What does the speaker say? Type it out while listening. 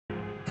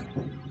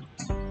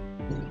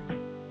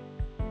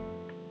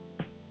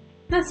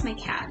That's my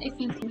cat, if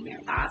you can hear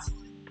that.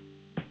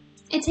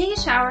 I take a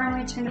shower and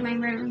return to my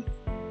room.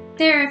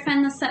 There I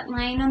find Lisette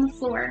lying on the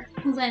floor,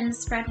 her limbs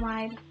spread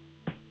wide.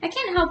 I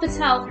can't help but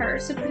tell her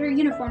to put her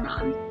uniform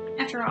on.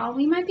 After all,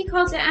 we might be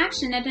called to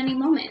action at any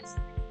moment.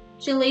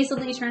 She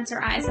lazily turns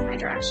her eyes in my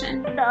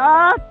direction.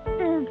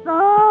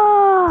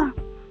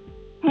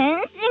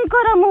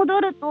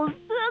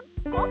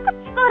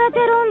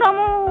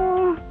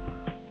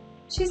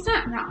 She's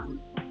not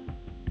wrong.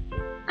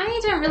 I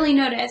don't really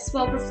notice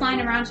while we're flying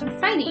around and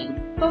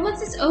fighting, but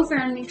once it's over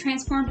and we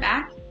transform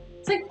back,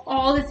 it's like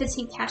all the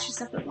fatigue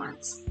catches up at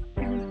once.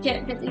 And we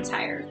get really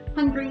tired,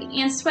 hungry,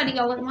 and sweaty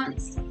all at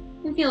once.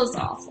 It feels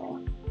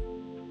awful.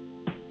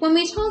 When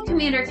we told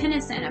Commander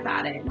Kinnison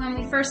about it when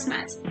we first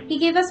met, he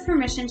gave us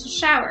permission to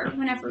shower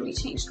whenever we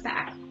changed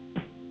back.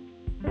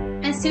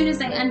 As soon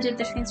as I undid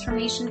the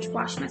transformation to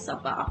wash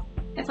myself off,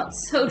 I felt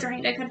so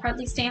drained I could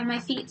hardly stay on my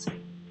feet.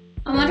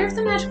 I wonder if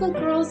the magical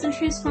girls and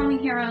transforming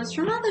heroes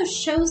from all those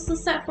shows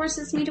Lisette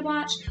forces me to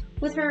watch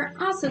with her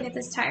also get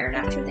this tired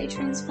after they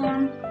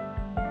transform.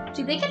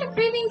 Do they get a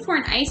craving for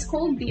an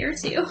ice-cold beer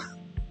too?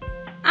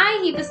 I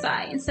heave a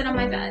sigh and sit on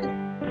my bed.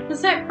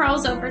 Lisette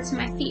crawls over to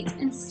my feet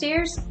and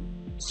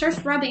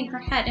starts rubbing her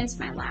head into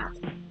my lap.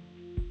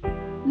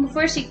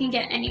 Before she can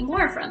get any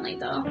more friendly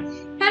though,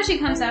 Hachi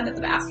comes out of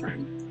the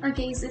bathroom. Our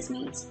gazes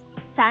meet.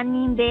 3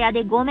人部屋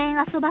でごめん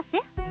遊ばせ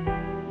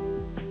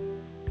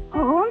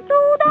本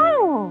当だ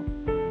よ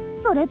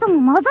それと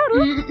も混ざ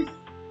る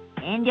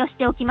遠慮し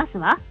ておきます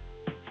わ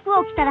服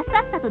を着たら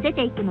さっさと出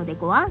ていくので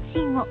ご安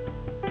心を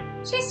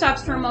She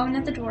stops for a moment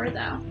at the door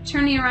though,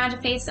 turning around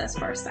to face us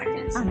for a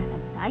second. あなた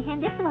も大変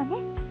ですわね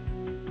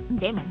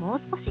でもも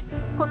う少し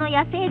この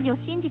野生児を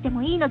信じて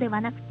もいいのでは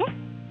なくて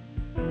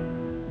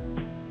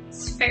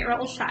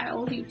Feral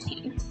child, you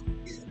taint.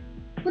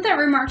 With that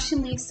remark, she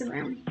leaves the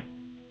room.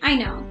 I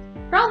know.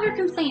 For all her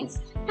complaints,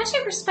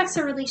 Hachi respects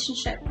our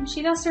relationship, and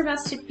she does her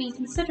best to be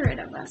considerate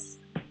of us.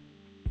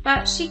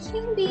 But she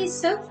can be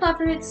so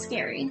clever it's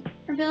scary.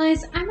 I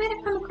realize I might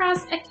have come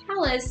across as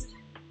callous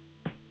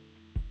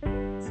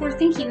for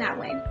thinking that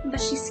way,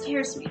 but she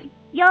scares me.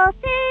 野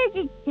生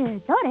児っ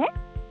て誰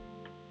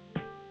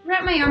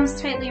Wrap my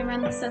arms tightly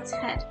around Lisette's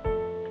head.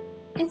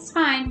 It's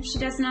fine if she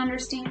doesn't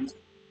understand.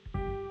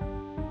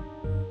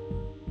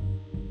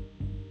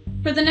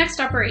 For the next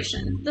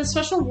operation, the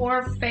Special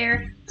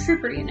Warfare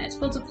Trooper Unit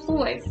will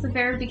deploy from the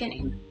very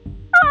beginning.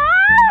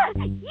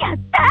 やっ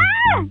た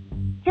ー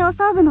上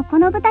層部もこ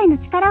の部隊の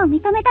力を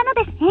認めたの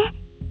ですね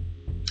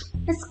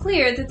It's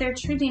clear that they're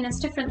treating us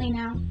differently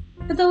now.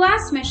 For the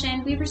last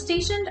mission, we were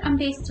stationed on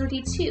Base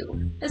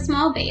 32, a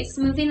small base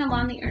moving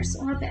along the Earth's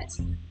orbit.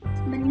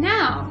 But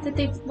now that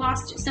they've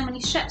lost so many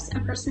ships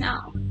and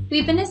personnel,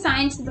 we've been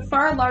assigned to the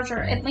far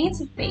larger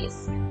Atlantic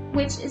base,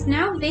 which is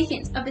now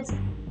vacant of its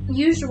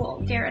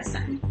usual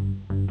garrison.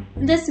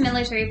 This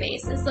military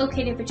base is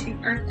located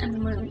between Earth and the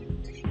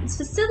Moon. Its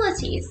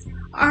facilities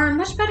are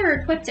much better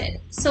equipped,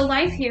 so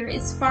life here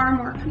is far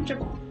more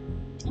comfortable.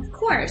 Of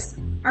course,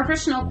 our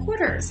personal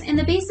quarters and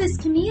the base's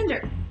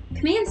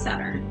command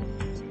center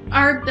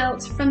are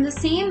built from the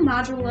same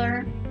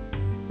modular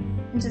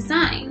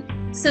design,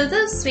 so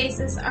those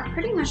spaces are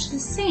pretty much the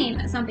same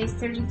as on Base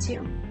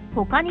 32.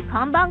 他に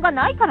看板が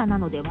ないからな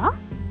のでは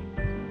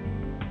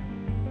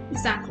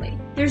Exactly.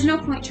 There's no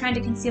point trying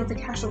to conceal the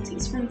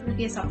casualties from the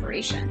previous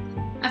operation.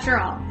 After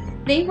all,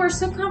 they were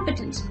so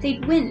confident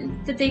they'd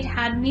win that they'd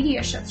had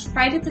media ships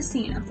right at the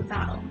scene of the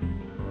battle.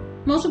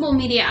 Multiple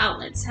media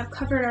outlets have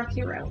covered our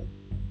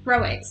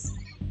heroics.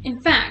 In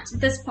fact,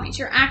 at this point,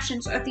 your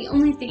actions are the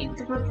only thing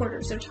the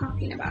reporters are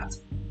talking about.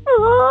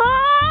 うわ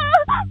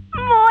ー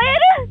燃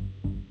える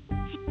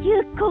地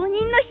球公認のヒ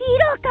ー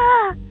ロー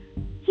か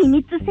秘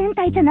密戦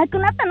隊じゃなく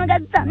なったのが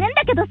残念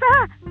だけどさ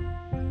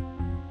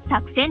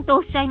作戦とお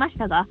っしゃいまし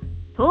たが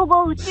統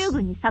合宇宙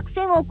軍に作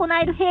戦を行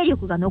える兵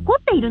力が残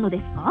っているので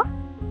すか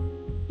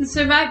The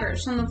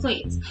survivors from the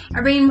fleet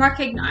are being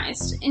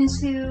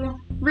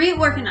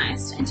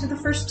reorganized into the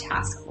first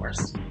task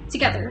force,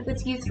 together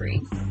with you three.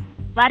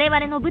 我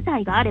々の部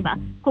隊があれば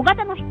小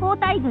型の飛行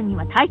隊軍に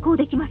は対抗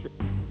できます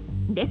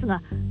です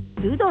が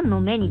ルドン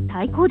の目に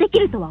対抗でき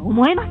るとは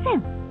思えませ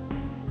ん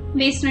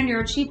Based on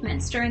your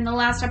achievements during the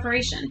last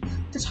operation,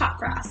 the top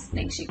brass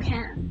thinks you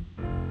can.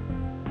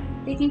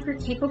 They think we're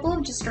capable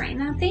of destroying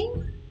that thing?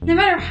 No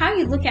matter how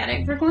you look at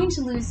it, we're going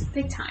to lose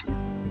big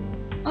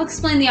time. I'll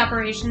explain the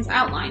operation's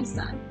outlines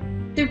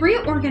then. The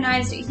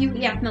reorganized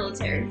UEF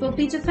military will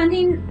be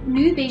defending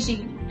New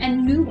Beijing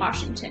and New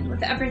Washington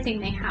with everything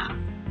they have.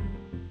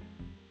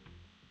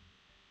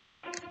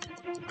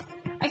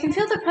 I can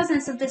feel the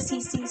presence of the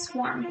CC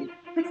swarm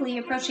quickly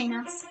approaching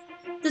us.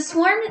 The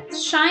swarm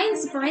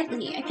shines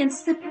brightly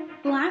against the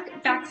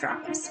black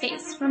backdrop of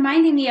space,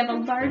 reminding me of a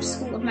large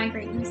school of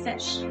migrating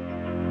fish.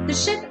 The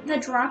ship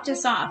that dropped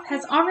us off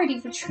has already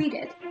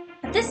retreated.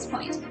 At this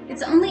point,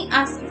 it's only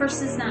us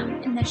versus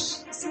them in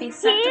this space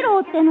sector. ヒーロ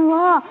ーっての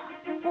は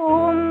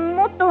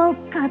もっと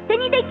勝手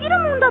にできる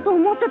もんだと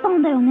思ってた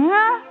んだよね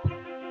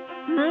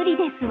無理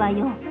ですわ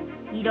よ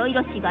いろい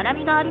ろしがら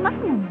みがあります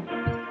も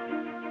ん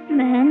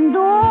面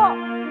倒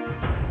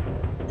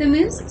The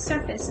moon's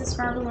surface is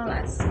far below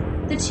us.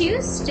 The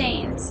two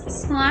stains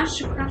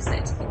splashed across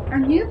it are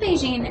New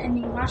Beijing and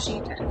New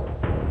Washington.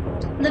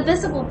 The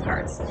visible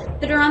parts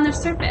that are on the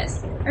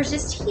surface are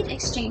just heat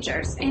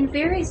exchangers and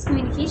various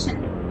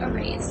communication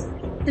arrays.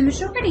 The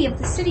majority of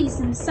the cities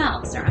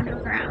themselves are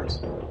underground.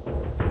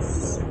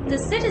 The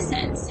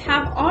citizens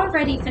have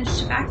already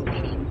finished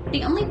evacuating.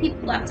 The only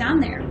people left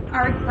down there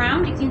are a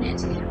ground unit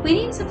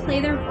waiting to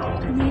play their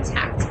role in the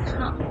attack to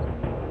come.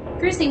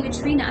 Cruising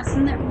between us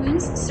and the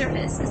moon's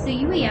surface is the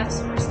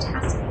UAF's first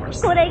task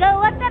force. これが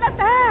終わったら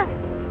さ、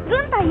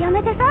軍隊辞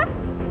めてさ、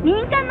民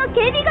間の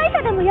警備会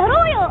社でもやろ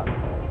うよ。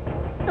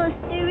そ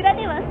して裏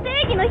では正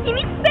義の秘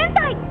密戦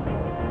隊。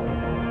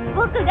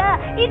僕が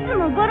いつ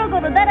もゴロ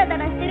ゴロダラダ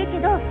ラしてるけ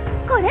ど、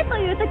これと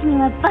いう時に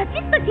はバチ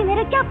ッと決め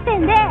るキャプテ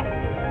ンで、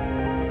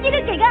シ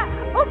ルケが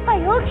おっぱ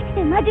い大きく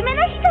て真面目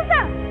な秘書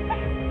さん。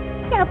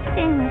キャプ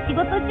テンは仕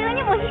事中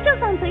にも秘書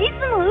さんとい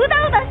つもうだ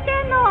うだして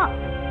んの。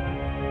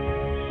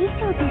秘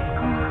書です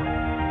か。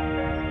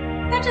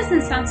That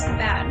doesn't sound so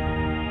bad.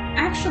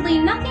 Actually,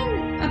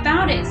 nothing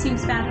about it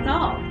seems bad at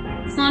all.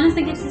 As long as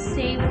I get to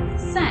stay with the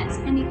set,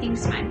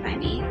 anything's fine by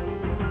me.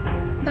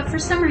 But for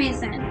some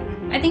reason,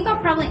 I think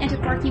I'll probably end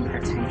up working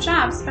part-time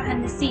jobs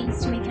behind the scenes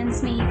to make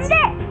ends meet. で、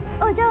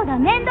お嬢が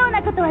面倒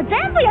なことは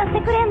全部やっ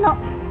てくれんの。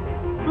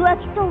浮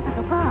気調査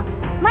とか、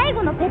迷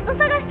子のペット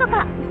探しと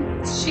か。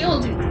She'll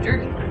do the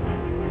dirty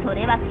work. そ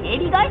れは警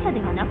備会社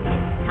ではなくて、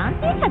探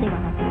偵社では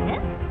なくて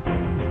ね。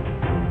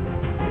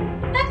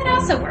That could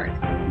also work.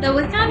 Though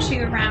with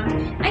Ganshu around,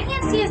 I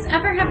can't see us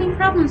ever having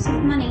problems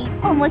with money.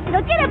 面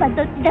白ければ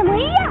どっちでも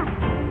いいや。っ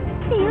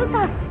ていう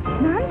か、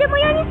何でも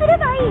屋にすれ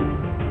ばいい。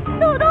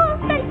どう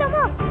二人とも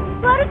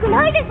悪く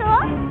ないでしょ。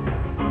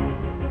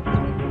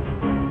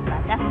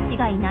私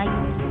がいないと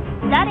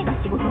き、誰が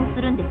仕事を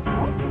するんですか。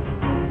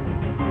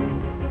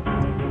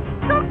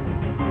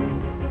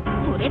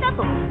それだ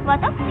と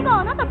私が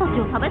あなたたち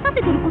を食べさせ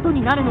てること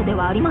になるので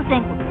はありませ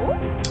んこと。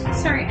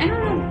 Sorry, I don't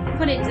know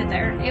what it did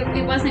there. It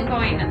wasn't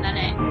going and then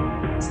it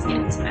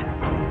skipped. I don't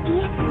know. い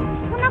え、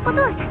そんなこ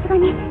とはさすが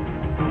に。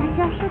私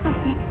は秘書とし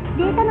て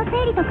データの整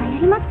理とかや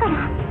りますから。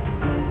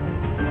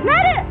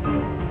なる。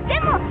で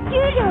も給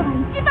料は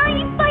一番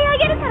いっぱいあ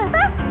げるからさ。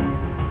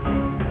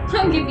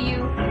I'll give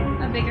you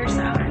a bigger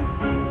salary.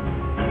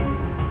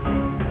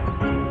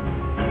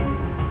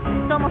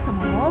 そもそ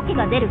も儲け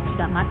が出る気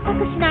が全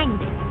くしないの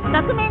で、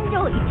額面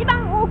上一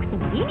番多くて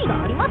も意味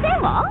がありませ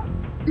んわ。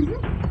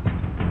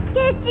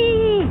ケ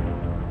チ。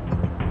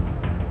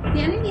The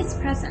enemy's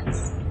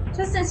presence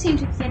doesn't seem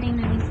to be getting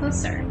any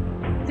closer.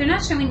 They're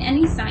not showing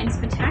any signs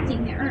of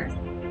attacking the Earth.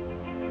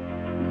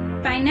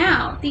 By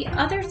now, the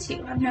other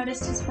two have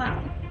noticed as well.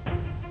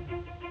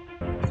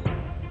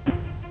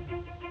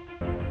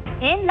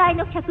 遠来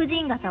の客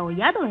人方を宿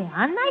へ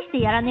案内して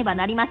やらねば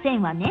なりませ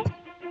んわね。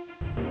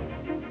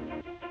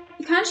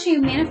Kanshu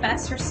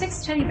manifests her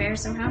 6 teddy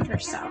bears around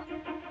herself.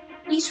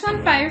 Each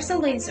one fires a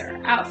laser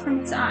out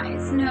from its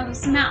eyes,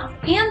 nose, mouth,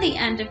 and the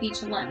end of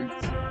each limb.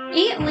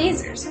 8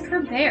 lasers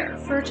per bear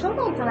for a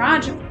total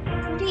barrage of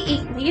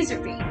 48 laser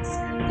beams.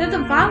 Though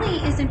the volley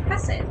is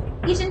impressive,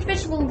 each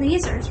individual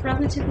laser is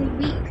relatively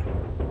weak.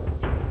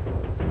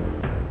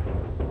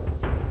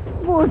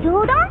 ご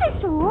冗談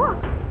でしょ。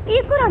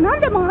いくらな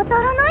んでも当た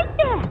らないっ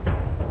て。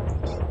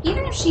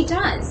Even if she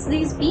does,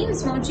 these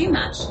beams won't do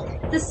much.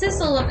 The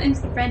sizzle of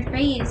infrared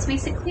rays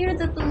makes it clear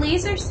that the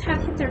lasers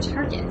have hit their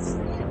targets,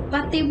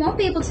 but they won't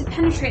be able to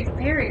penetrate the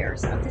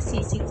barriers of the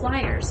CC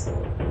flyers.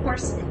 Of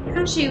course,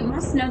 Kanshu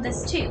must know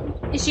this too.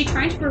 Is she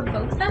trying to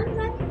provoke them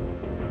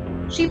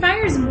then? She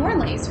fires more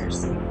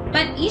lasers,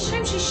 but each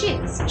time she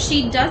shoots,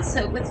 she does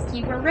so with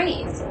fewer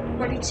rays.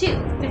 42,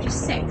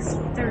 56,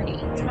 30,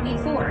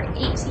 24,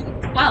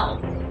 18,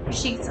 12. Is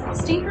she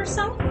exhausting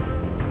herself?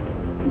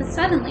 But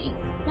suddenly,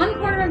 one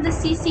corner of the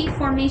CC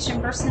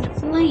formation bursts into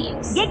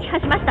flames. 撃破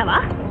しました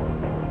わ。お、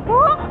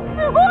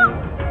すごい。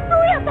ど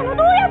うやった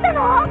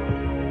の？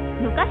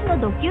昔の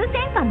土級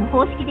戦艦の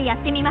方式でやっ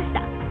てみました。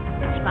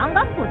士官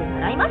学校で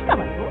習いました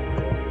わよ。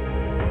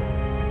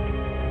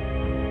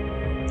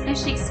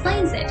As she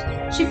explains it,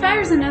 she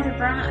fires another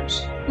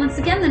barrage. Once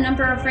again, the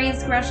number of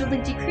rays gradually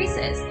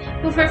decreases,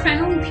 before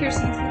finally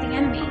piercing through the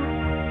enemy.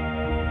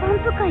 パン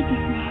プ界です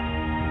ね。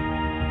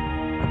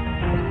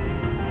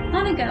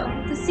Long ago,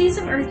 the seas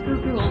of Earth were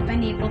ruled by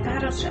naval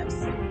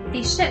battleships.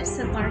 These ships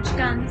had large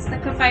guns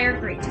that could fire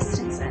great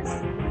distances.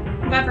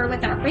 However,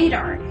 without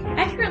radar,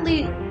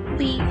 accurately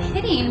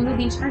hitting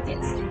moving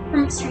targets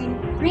from extreme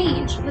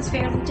range was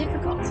fairly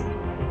difficult.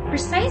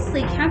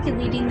 Precisely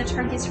calculating the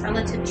target's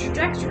relative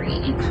trajectory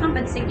and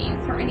compensating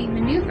for any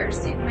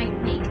maneuvers it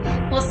might make,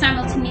 while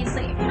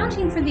simultaneously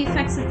accounting for the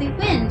effects of the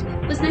wind,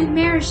 was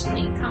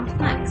nightmarishly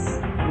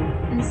complex.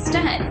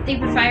 Instead, they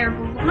would fire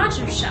a barrage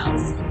of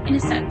shells in a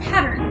set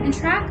pattern and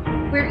track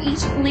where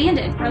each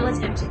landed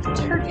relative to the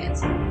target.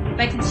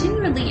 By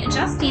continually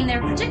adjusting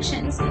their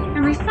predictions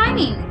and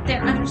refining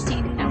their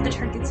understanding of the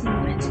target's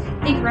movement,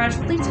 they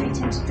gradually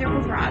tightened their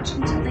barrage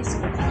until they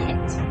scored a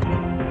hit.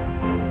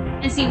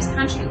 It seems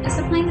Kanshu is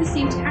applying the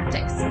same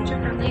tactics to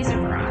her laser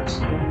barrage.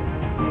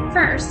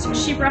 First,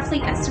 she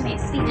roughly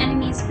estimates the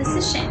enemy's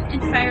position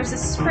and fires a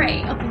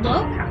spray of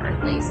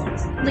low-powered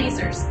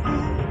lasers.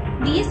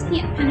 These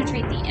can't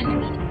penetrate the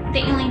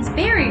alien's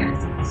barriers,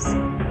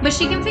 but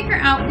she can figure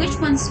out which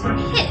ones were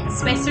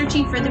hits by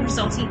searching for the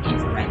resulting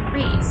infrared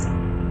rays.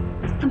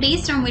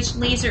 Based on which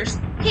lasers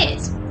hit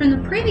from the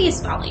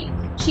previous volley,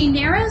 she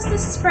narrows the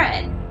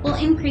spread while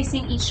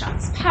increasing each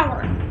shot's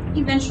power.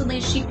 Eventually,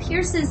 she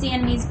pierces the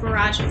enemy's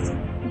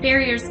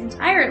barriers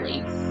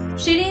entirely,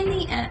 shooting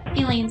the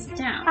aliens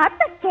down. あっ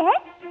たっけ？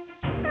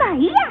まあ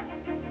いいや。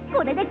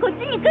これでこっ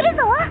ちに来る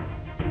ぞ。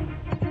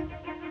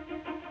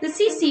The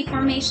CC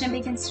formation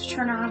begins to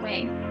turn our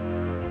way.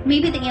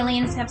 Maybe the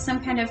aliens have some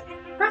kind of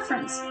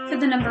preference for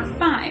the number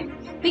 5,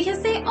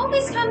 because they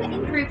always come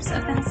in groups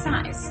of that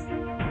size.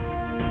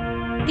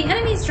 The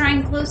enemies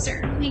drawing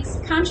closer makes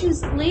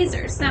Khonshu's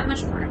lasers that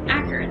much more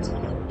accurate.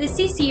 The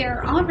CC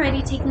are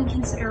already taking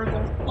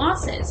considerable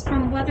losses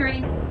from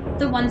weathering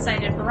the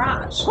one-sided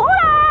barrage. ほ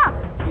ら！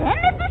全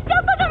滅しちゃ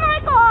ったじゃな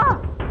い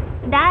か。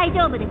大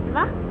丈夫です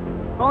わ。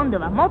今度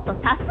はもっと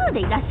多数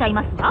でいらっしゃい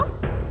ますわ。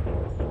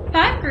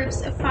5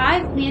 groups of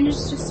 5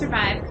 managed to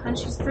survive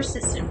Khonshu's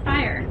persistent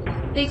fire.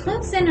 They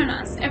close in on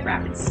us at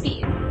rapid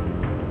speed.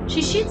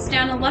 She shoots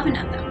down 11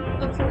 of them,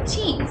 but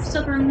 14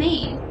 still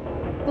remain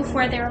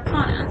before they're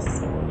upon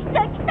us. 来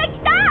た来た来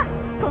た！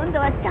今度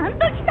はちゃん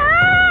と来た！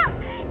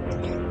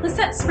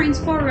 Lisette springs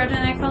forward and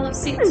I follow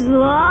suit. う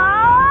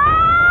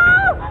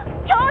わー！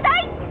巨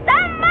大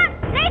サンマ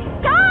熱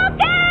狂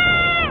剣！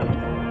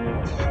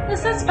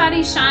 Lisette's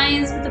body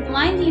shines with a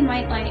blinding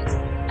white light.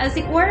 As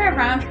the aura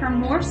around her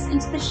morphs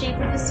into the shape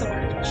of a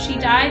sword, she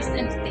dives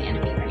into the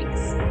enemy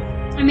ranks.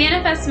 I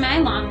manifest my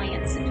long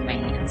lance into my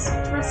hands,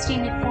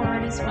 thrusting it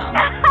forward as well.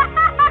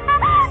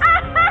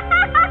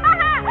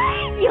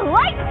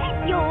 弱い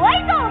弱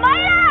いぞお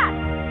前ら！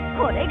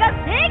これが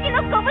正義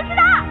の拳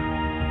だ！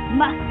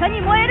真っ赤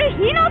に燃える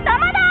火の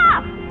玉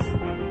だ！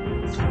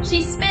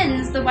 She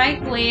spins the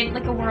white blade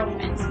like a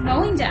whirlwind,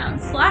 mowing down,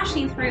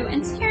 slashing through,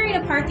 and tearing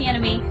apart the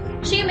enemy.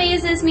 She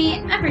amazes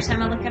me every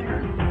time I look at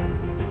her.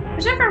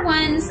 Whichever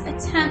ones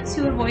attempt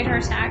to avoid her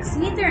attacks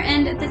meet their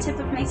end at the tip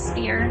of my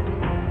spear.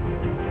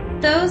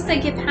 Those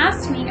that get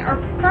past me are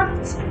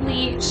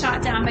promptly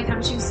shot down by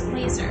Khonshu's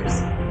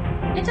lasers.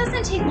 It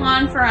doesn't take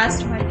long for us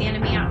to wipe the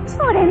enemy out.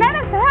 それな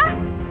らさ、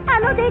あ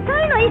ので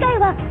かいの以外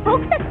は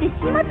僕たちで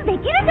始末でき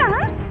るじゃん？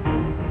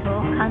そう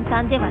簡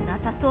単ではな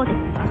さそうです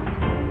わ。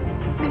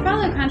I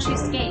follow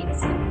Khonshu's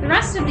gaze. The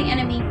rest of the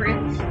enemy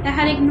group that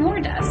had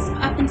ignored us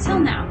up until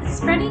now is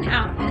spreading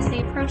out as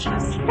they approach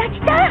us. 来た来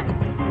た！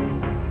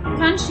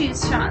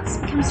 Khonshu's shots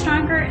become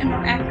stronger and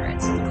more accurate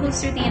the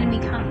closer the enemy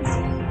comes.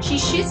 She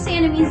shoots the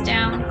enemies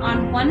down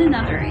on one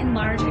another in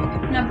large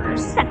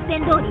numbers. 作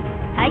戦通り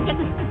退却し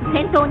つつ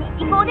戦闘に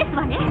移行です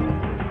わね。で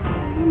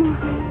も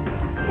作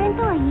戦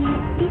とはいえ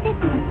リセッ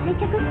トが退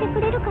却して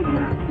くれるか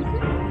な。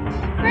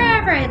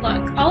Wherever I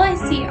look, all I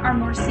see are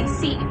more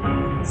CC.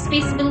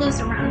 Space billows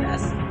around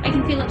us. I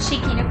can feel it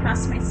shaking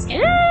across my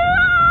skin.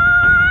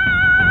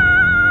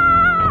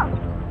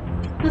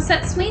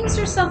 Lisette swings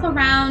herself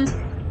around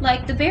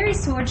like the very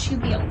sword she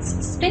wields,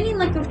 spinning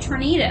like a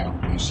tornado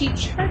as she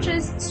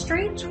charges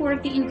straight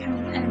toward the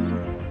incoming enemy.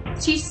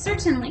 She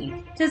certainly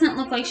doesn't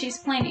look like she's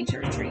planning to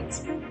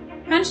retreat.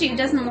 Khonshu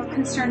doesn't look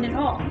concerned at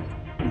all,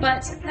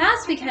 but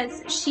that's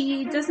because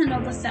she doesn't know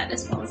Lisette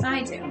as well as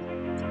I do.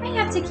 I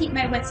have to keep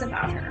my wits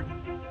about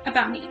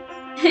me.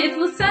 If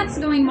Lisette's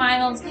going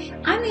wild,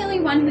 I'm the only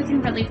one who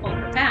can really pull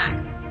her back.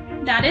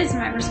 That is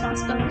my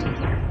responsibility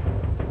here.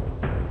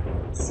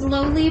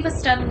 Slowly but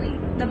steadily,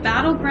 the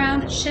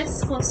battleground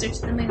shifts closer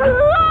to the moon. うわ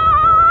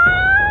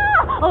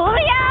ー！お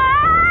りゃ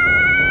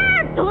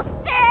ー！どっせ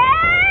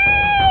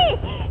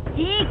ー！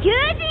地球人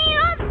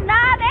を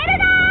なめる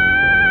な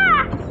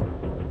ー！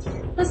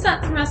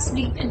 Lisette thrusts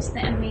deep into the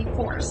enemy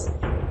force.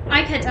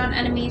 I cut down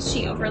enemies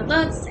she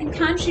overlooks, and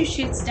Khonshu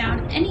shoots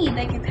down any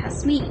that get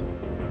past me.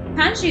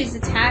 Khonshu's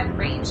attack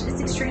range is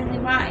extremely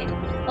wide,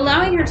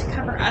 allowing her to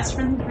cover us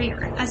from the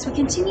rear as we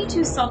continue to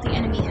assault the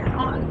enemy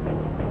head-on.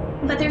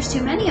 But there's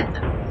too many of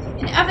them.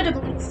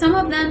 Inevitably, some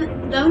of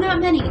them, though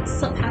not many,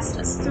 slip past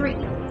us 3.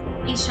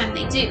 Each time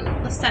they do,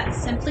 Lisette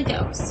simply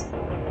goes.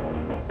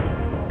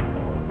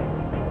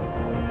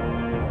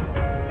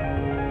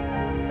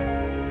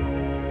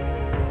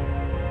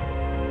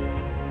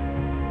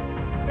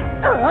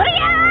 おり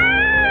ゃ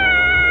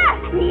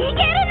ー！逃げる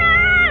な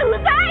ー！う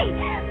ざい！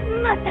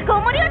まったくお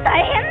もりは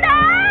大変だ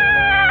ー！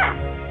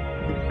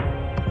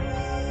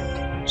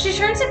 She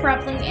turns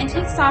abruptly and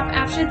takes off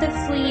after the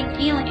fleeing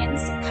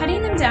aliens,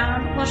 cutting them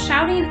down while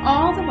shouting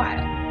all the while.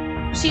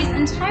 She's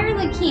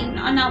entirely keen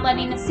on not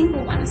letting a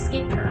single one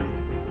escape her.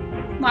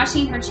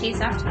 Watching her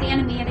chase after the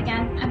enemy yet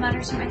again, I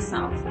mutter to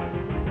myself.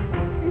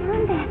 な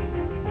んで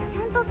ちゃ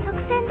んと作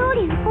戦通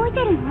り動いて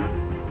るの？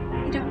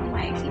 I don't know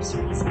why it keeps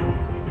freezing.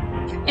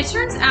 It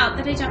turns out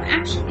that I don't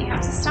actually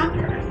have to stop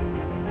her.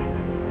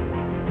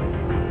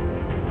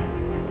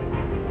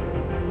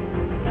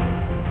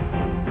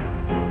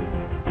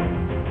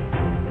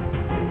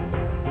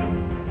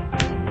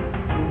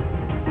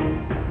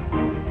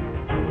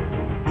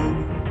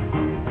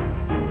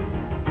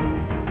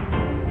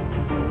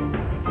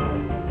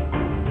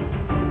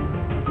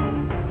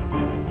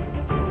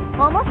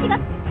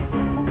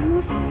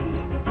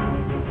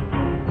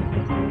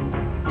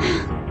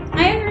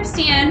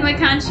 understand what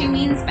Khonshu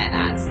means by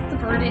that. The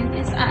burden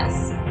is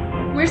us.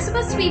 We're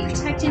supposed to be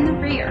protecting the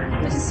rear,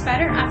 but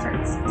despite our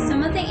efforts,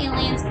 some of the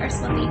aliens are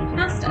slipping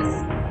past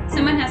us.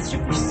 Someone has to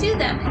pursue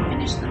them and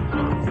finish them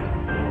off.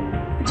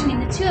 Between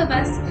the two of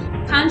us,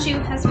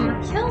 Khonshu has more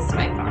kills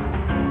by far.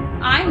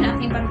 I'm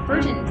nothing but a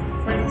burden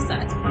for the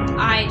set.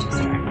 I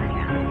just drag her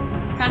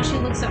down.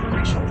 Khonshu looks over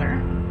my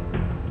shoulder.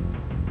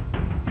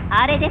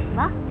 あれです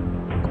わ。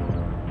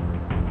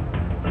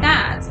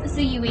 That is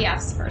the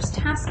UEF's first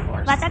task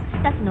force.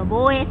 私たちの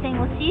防衛線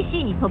を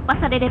CC に突破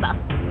されれば、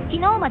昨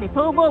日まで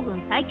統合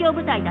軍最強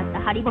部隊だった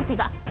ハリボテ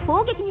が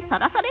攻撃にさ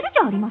らされるじ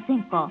ゃありませ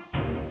んか。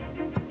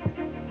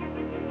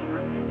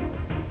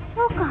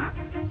そうか。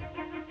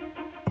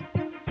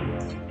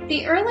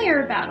The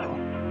earlier battle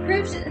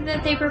proved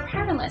that they were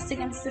powerless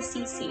against the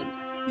CC,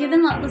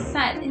 given that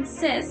Lisette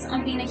insists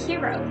on being a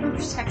hero who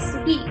protects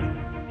the weak.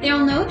 They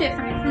are no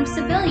different from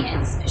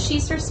civilians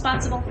she's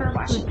responsible for 宇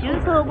watching 宙 over.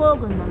 統合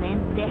軍のメン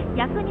ツで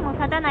役にも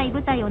立たない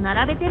部隊を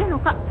並べてるの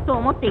かと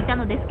思っていた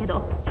のですけ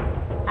ど、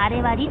あ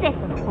れはリゼッ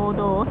トの行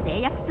動を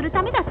制約する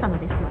ためだったの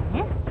ですわ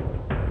ね。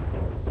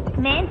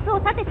メンツを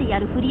立ててや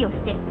るふりを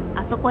して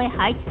あそこへ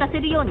配置させ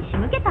るように仕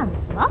向けたんで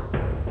すわ。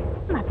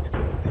まった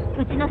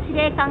くうちの司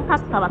令官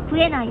閣下は食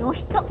えないお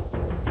人。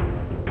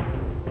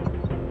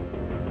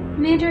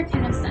 Commander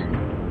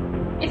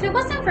Kennison. If it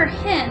wasn't for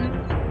him,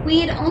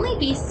 we'd only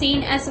be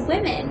seen as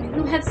women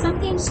who had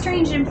something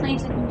strange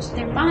implanted into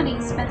their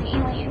bodies by the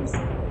aliens.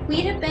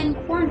 We'd have been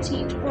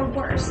quarantined, or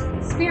worse,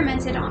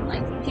 experimented on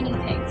like guinea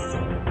pigs.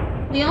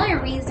 The only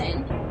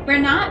reason we're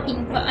not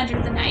being put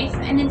under the knife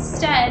and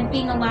instead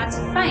being allowed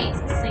to fight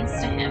is thanks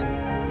to him.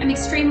 I'm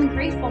extremely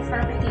grateful for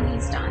everything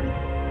he's done.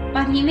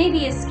 But he may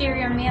be a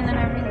scarier man than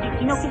I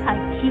敵の realize. 気配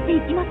を引いて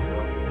いきます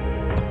わ。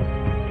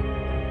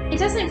 It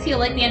doesn't feel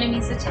like the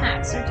enemy's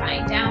attacks are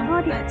dying down, そ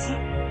う but ですね。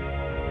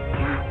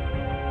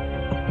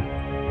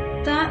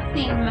じゃあ that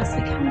thing must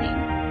be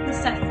coming. The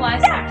set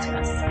flies back to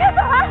us. 来た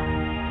ぞ！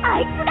あ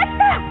いつが来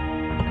た！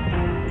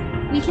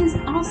 We can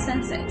all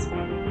sense it.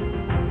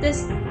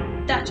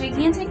 That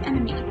gigantic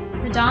enemy,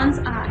 Radon's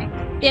eye,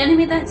 the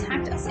enemy that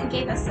attacked us and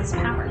gave us this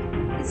power.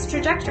 Its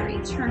trajectory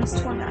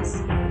turns toward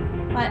us.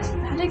 But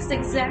that is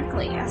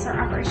exactly as our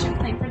operation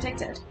plan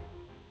predicted.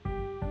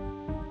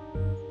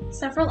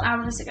 Several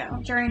hours ago,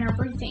 during our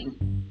briefing,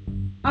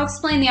 I'll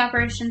explain the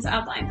operation's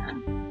outline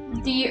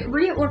then. The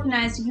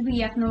reorganized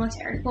UEF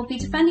military will be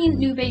defending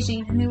New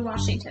Beijing and New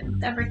Washington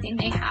with everything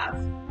they have.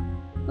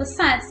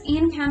 Lisette's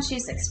and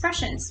Khonshu's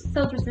expressions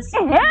filled with this.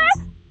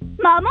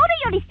 守る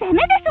より攻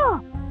めでしょ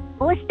う。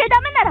押してダ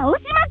メなら押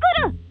し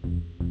まくる。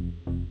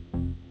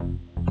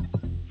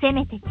せ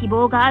めて希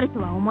望がある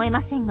とは思え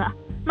ませんが、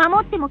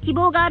守っても希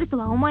望があると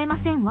は思え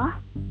ませんわ。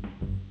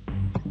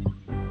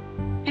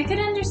I could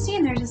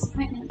understand their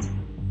disappointment.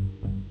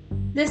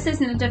 This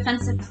isn't a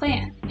defensive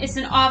plan, it's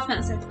an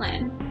offensive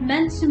plan,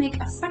 meant to make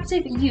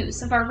effective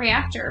use of our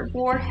reactor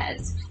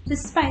warheads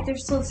despite their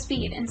slow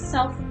speed and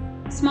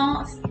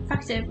small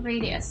effective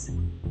radius.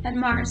 At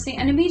Mars, the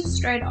enemy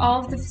destroyed all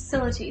of the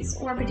facilities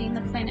orbiting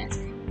the planet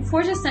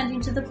before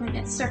descending to the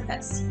planet's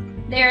surface.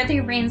 There,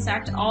 they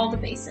ransacked all the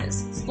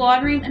bases,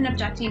 slaughtering and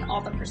abducting all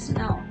the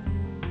personnel.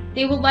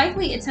 They will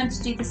likely attempt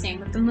to do the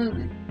same with the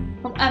moon.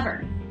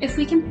 However, if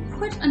we can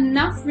put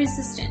enough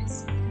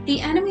resistance,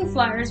 the enemy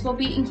flyers will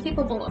be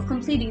incapable of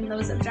completing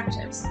those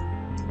objectives.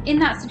 In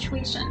that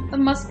situation, the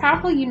most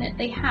powerful unit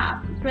they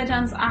have,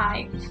 Redon's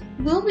Eye,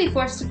 will be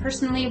forced to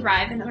personally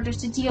arrive in order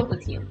to deal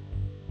with you.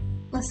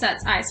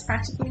 Lisette's eyes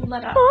practically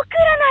lit up. 僕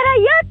らなら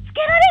やっつ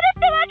けられるっ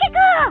てわけ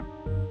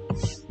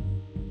か。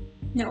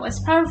 No, as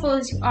powerful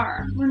as you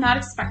are, we're not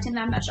expecting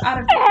that much out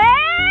of you.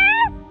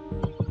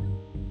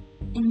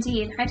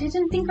 Indeed, I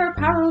didn't think our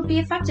power would be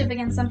effective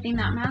against something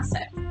that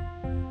massive.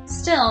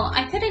 Still,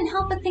 I couldn't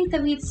help but think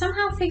that we'd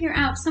somehow figure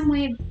out some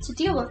way to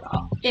deal with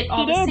it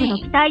all 司 the 令部の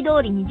期 same. 待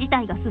通りに事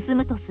態が進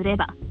むとすれ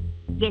ば、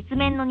月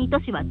面の2都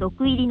市は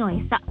毒入りの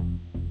餌。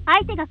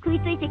相手が食い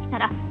ついてきた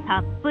らた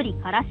っぷり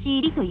からし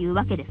入りという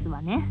わけです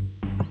わね。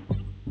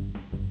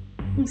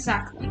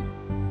 Exactly.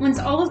 Once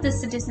all of the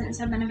citizens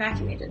have been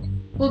evacuated,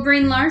 we'll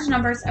bring large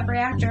numbers of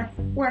reactor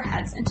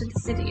warheads into the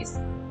cities.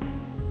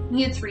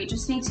 You three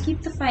just need to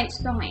keep the fight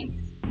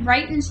going,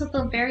 right until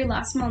the very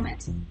last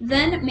moment.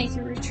 Then make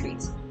your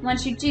retreat.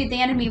 Once you do, the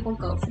enemy will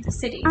go for the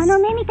cities. あの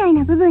目みたい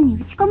な部分に打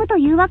ち込むと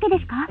いうわけで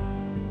すか？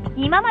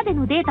今まで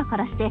のデータか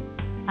らして、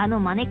あの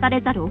招か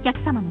れざるお客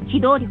様の機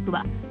動力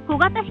は小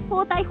型飛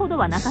行体ほど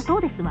はなさそ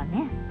うですわ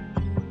ね。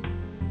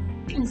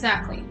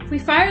 Exactly. If we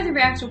fire the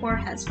reactor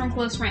warheads from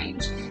close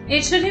range,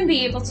 it shouldn't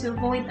be able to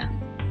avoid them.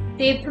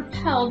 They are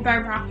propelled by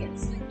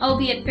rockets,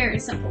 albeit very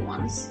simple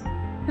ones.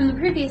 From the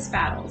previous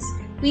battles,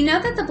 we know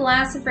that the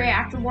blasts of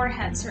reactor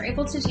warheads are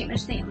able to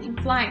damage the alien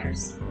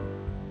flyers.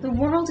 The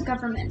world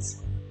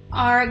governments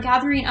are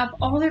gathering up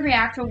all the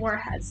reactor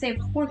warheads they've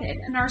hoarded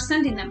and are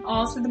sending them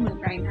all to the moon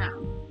right now.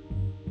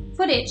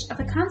 Footage of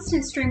a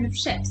constant stream of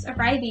ships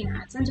arriving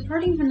at and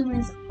departing from the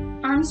moon's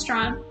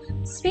Armstrong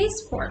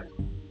spaceport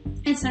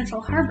in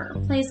Central Harbor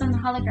plays on the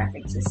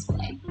holographic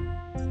display.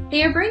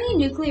 They are bringing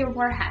nuclear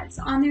warheads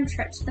on their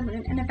trip to the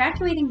moon and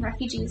evacuating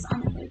refugees on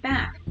their way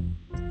back.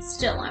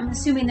 Still, I'm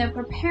assuming they're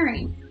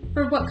preparing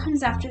for what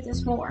comes after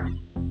this war,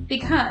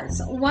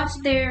 because what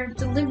they're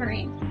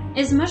delivering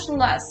is much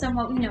less than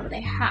what we know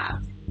they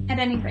have. At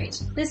any rate,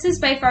 this is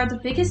by far the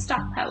biggest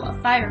stockpile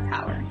of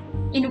firepower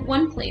in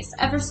one place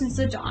ever since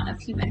the dawn of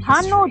human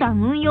history. 反応弾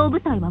運用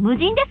部隊は無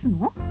人です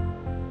の?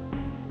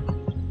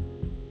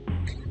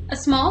 A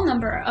small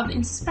number of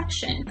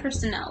inspection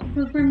personnel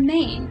who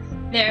remain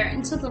there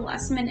until the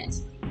last minute.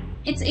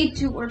 It's a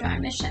do-or-die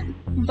mission,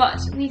 but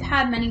we've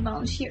had many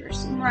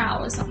volunteers.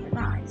 Morale is on the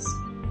rise.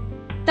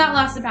 That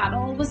last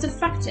battle was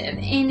effective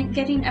in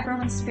getting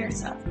everyone's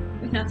spirits up.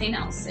 If nothing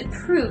else, it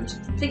proved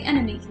that the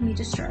enemy can be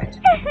destroyed.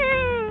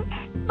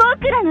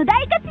 僕らの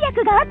大活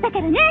躍があった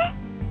からね。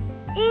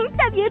イン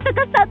タビューと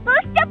か殺到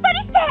しちゃったり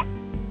して。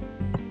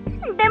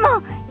で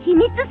も、秘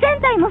密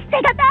戦隊も捨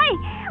てがたい。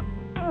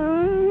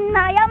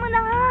悩む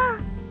な。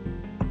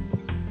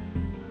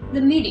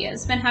The media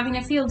has been having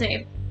a field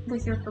day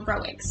with your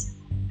heroics.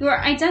 Your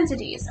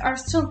identities are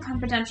still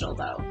confidential,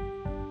 though.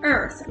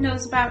 Earth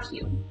knows about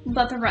you,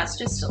 but the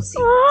rest is still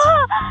secret.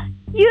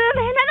 有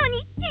名なの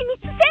に秘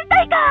密戦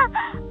隊か。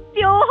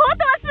両方と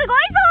はすご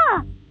い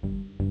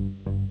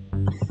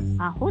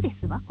ぞ。アホで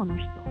すわ、この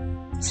人。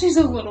She's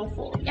a little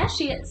fool. Yeah,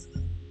 she is.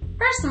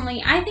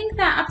 Personally, I think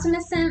that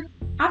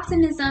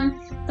optimism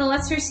that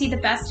lets her see the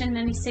best in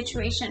any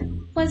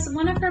situation was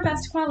one of her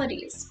best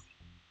qualities.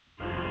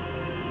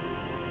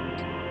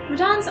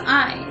 Radahn's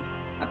eye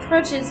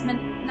approaches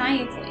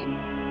maniacally,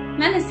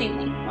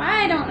 menacingly.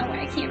 Why, I don't know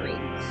why I can't read.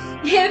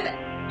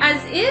 As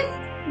if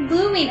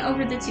looming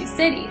over the two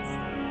cities.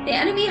 The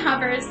enemy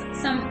hovers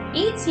some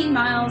 18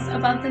 miles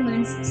above the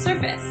moon's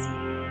surface.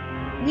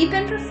 We've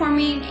been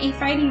performing a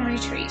fighting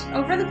retreat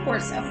over the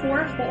course of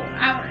 4 whole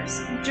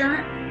hours,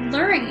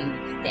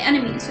 luring the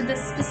enemy to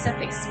this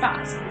specific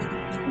spot.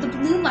 The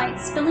blue light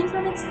spilling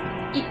from its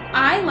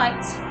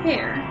eye-light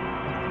tear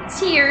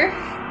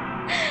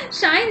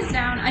shines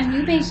down on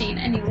New Beijing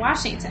and New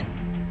Washington.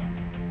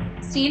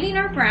 Standing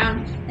our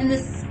ground in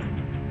this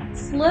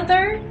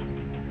slither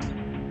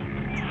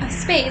of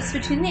space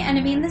between the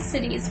enemy and the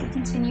cities, we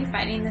continue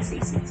fighting the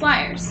CC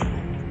flyers.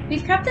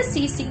 We've kept the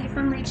CC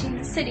from reaching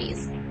the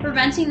cities,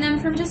 preventing them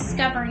from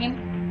discovering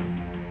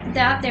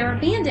that they're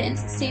abandoned,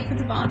 save for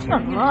the volunteer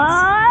units.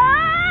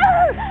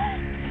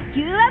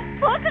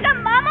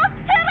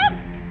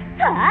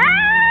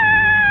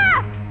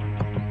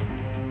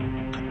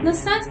 The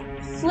sun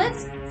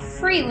flits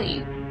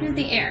freely through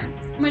the air,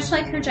 much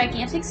like her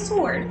gigantic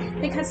sword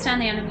that cuts down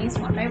the enemies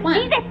one by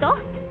one.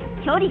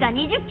 距離が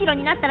20キロ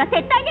になったら撤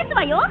退です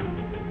わよ。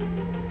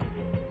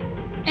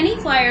 Any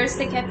flyers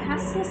that get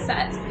past the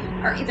set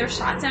are either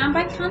shot down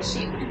by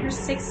Khonshu and her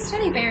 6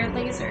 teddy bear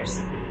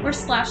lasers, or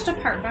slashed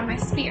apart by my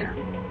spear.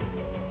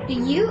 The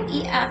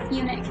UEF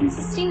unit,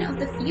 consisting of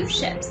the few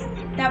ships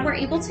that were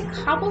able to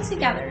cobble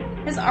together,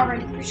 has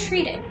already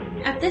retreated.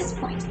 At this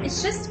point,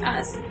 it's just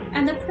us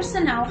and the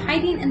personnel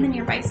hiding in the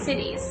nearby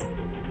cities.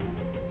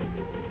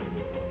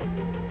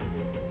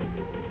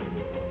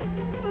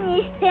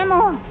 にして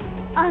も、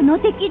あの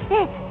敵っ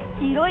て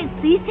白い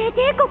水星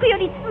帝国よ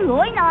りす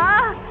ごい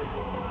な。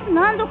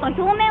何度か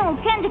表面を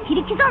剣で切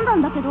り刻んだ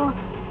んだけど、す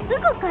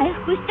ぐ回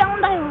復しちゃう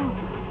んだよ。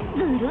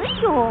ずる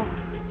いよ。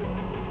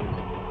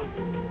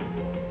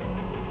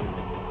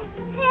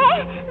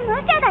無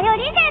茶だよ、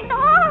リゼント。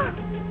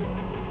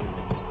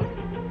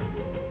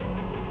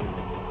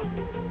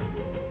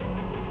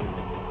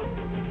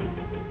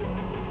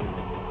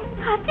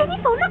勝手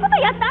にそんなこと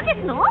やったんで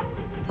すの？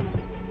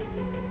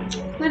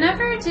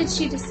 Whenever did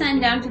she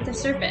descend down to the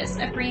surface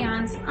of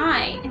Rion's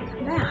eye and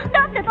come back?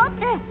 だって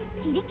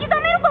切り刻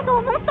めるかと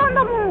思ったん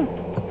だもん。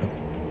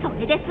そ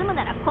れで済む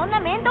ならこんな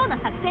面倒な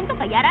作戦と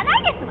かやらな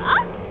いですわ。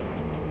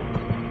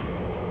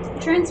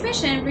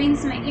Transmission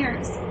rings in my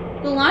ears.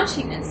 The launch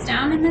units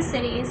down in the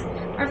cities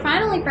are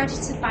finally ready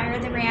to fire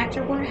the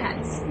reactor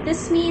warheads.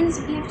 This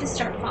means we have to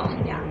start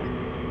falling back.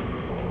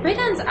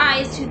 Radahn's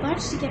eye is too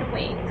large to get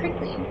away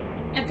quickly.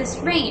 At this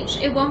range,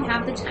 it won't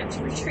have the time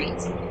to retreat.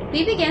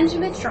 We begin to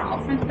withdraw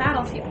from the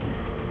battlefield.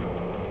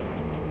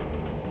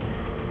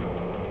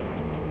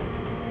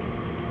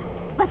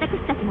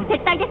 私たちも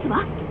撤退です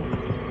わ。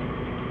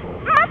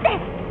待って、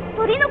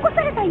取り残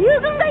された友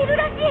軍がいる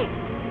らしい。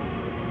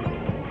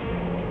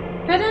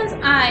Radahn's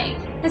eye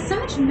has so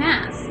much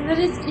mass that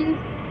it's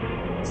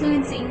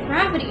influencing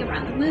gravity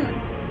around the moon.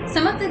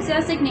 Some of the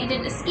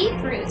designated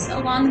escape routes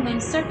along the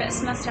moon's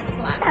surface must have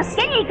collapsed.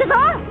 助けに行くぞ。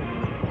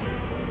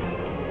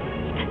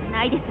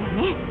ないですわ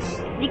ね。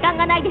時間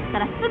がないですか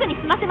らすぐに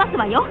済ませます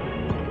わよ。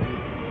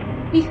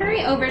We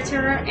hurry over to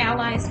our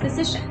allies'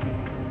 position.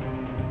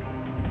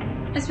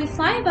 As we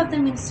fly above the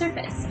moon's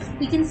surface,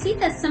 we can see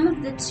that some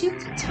of the 2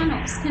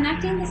 tunnels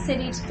connecting the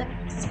city to the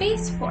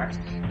spaceport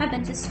have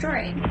been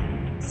destroyed.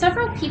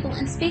 Several people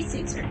in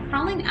spacesuits are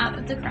crawling out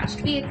of the crashed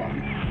vehicle.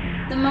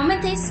 The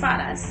moment they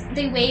spot us,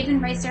 they wave and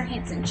raise their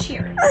hands in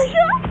cheers.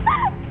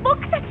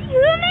 僕たち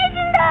有名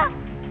人だ。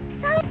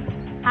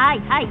はい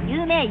はい、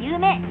有名。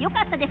よ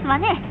かったですわ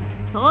ね。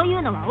そうい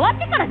うのは終わっ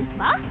てからです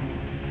わ。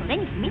それ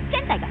に秘密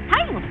戦隊がタ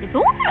イムをしてど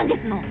うするんで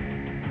すの。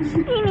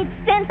秘密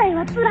戦隊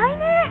は辛い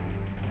ね。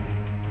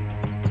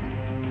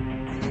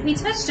We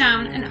touch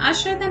down and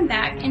usher them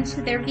back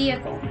into their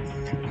vehicle.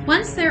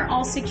 Once they're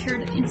all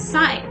secured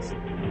inside,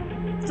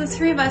 the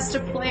three of us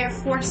deploy our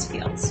force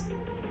fields.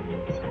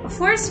 A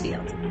force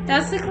field,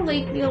 that's the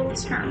colloquial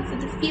term for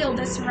the field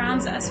that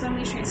surrounds us when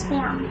we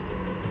transform.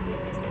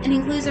 It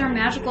includes our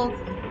magical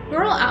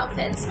girl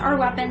outfits, our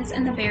weapons,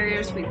 and the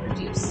barriers we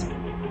produce.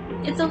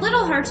 It's a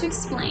little hard to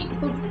explain,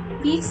 but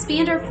we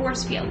expand our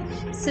force field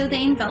so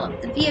they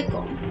envelop the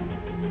vehicle.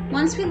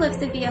 Once we lift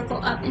the vehicle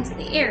up into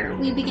the air,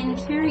 we begin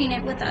carrying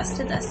it with us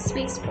to the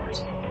spaceport.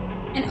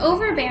 An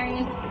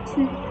overbearing,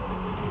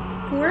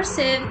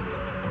 coercive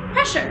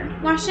pressure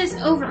washes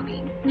over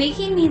me,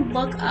 making me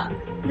look up.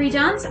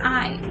 Redon's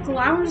eye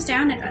glowers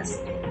down at us,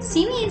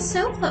 seeming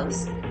so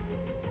close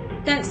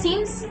that it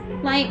seems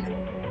like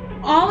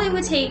all it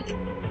would take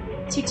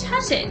to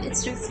touch it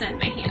is to extend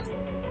my hand.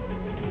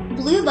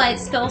 Blue light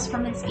spills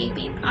from its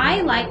gaping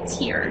eye like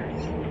tear,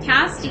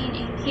 casting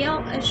a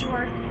pale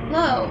azure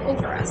glow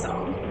over us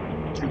all.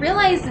 I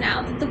realize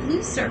now that the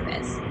blue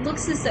surface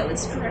looks as though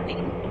it's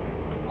dripping,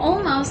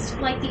 almost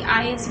like the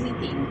eye is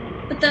weeping,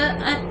 but the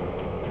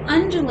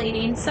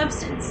undulating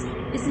substance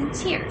isn't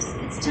tears,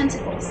 it's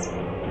tentacles.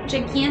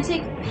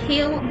 Gigantic,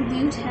 pale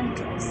blue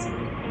tendrils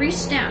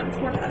reach down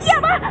toward us. や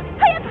ば！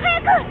早く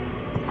早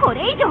く！こ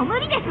れ以上無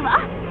理ですわ！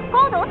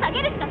高度を下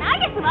げるしかない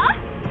ですわ！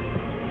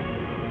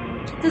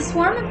 The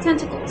swarm of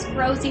tentacles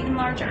grows even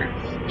larger.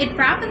 It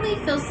rapidly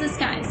fills the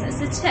skies as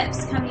the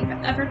tips come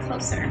ever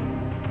closer.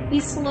 We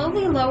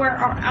slowly lower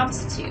our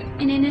altitude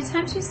in an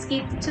attempt to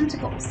escape the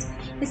tentacles.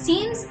 It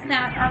seems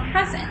that our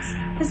presence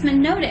has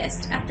been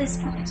noticed at this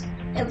point.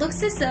 It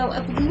looks as though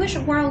a bluish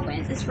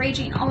whirlwind is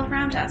raging all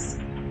around us.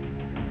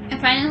 I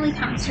finally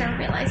come to a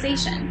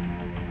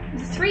realization.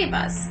 The three of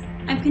us,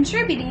 I'm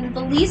contributing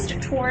the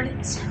least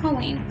toward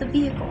towing the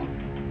vehicle.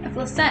 If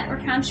Lisette or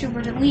Khonshu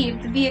were to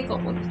leave, the vehicle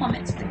would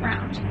plummet to the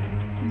ground.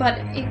 But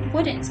it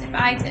wouldn't if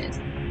I did.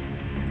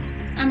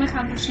 I'm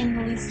accomplishing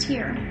the least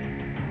here.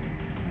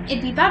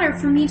 It'd be better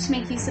for me to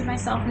make use of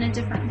myself in a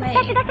different way.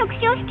 私が触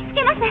手を引きつ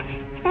けます。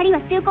二人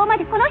は中港ま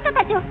でこの人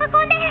たちを運んで。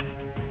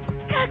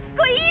かっ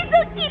こいいぞ、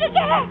キル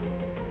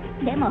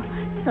ケ。でも、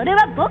それ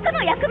は僕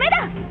の役目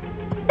だ。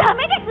ダ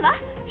メですわ、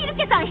キル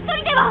ケさん一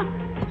人では。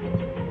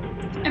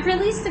I've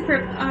released the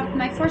grip of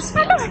my force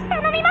あ field. とは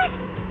頼みます。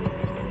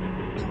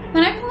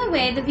 When I pull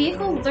away, the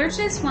vehicle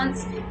lurches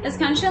once as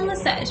Khonshu and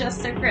Lisette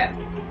adjust their grip.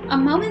 A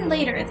moment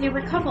later, they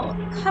recover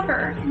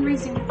and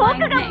resume 僕 flying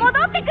が away. 戻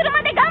ってくる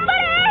まで頑張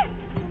れ。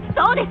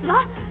そうです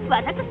わ。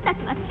私た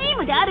ちはチー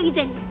ムである以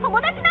前に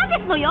友達なんで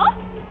すのよ。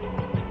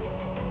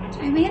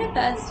I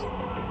manifest.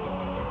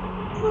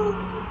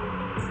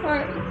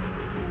 Sorry.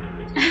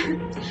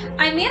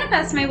 I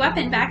manifest my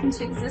weapon back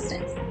into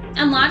existence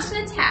and launch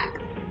an attack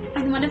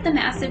on one of the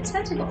massive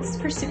tentacles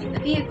pursuing the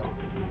vehicle.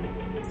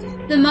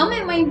 The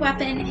moment my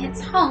weapon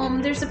hits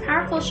home, there's a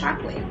powerful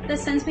shockwave that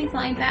sends me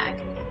flying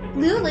back.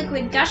 Blue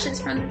liquid gushes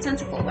from the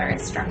tentacle where I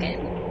struck it.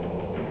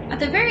 At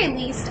the very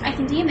least, I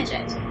can damage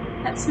it.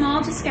 That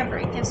small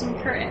discovery gives me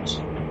courage.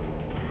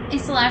 I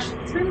slash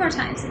 3 more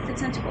times at the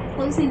tentacle,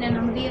 closing in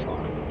on the vehicle.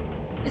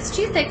 It's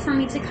too thick for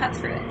me to cut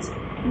through it,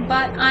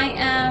 but I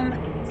am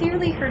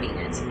clearly hurting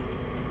it.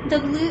 The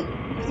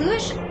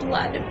bluish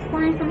blood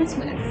pouring from its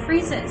wound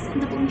freezes in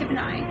the blink of an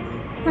eye,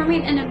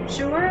 forming an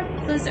azure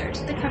blizzard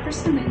that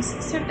covers the moon's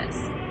surface.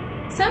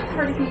 Some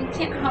part of me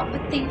can't help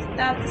but think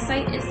that the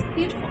sight is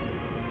beautiful.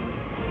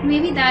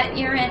 Maybe that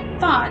errant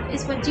thought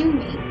is what doomed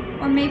me,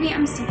 or maybe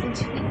I'm simply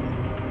too weak.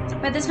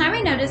 By the time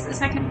I notice a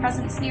second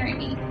presence nearing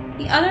me,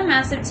 the other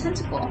massive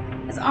tentacle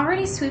has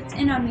already swooped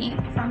in on me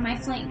from my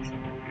flank.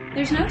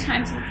 There's no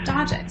time to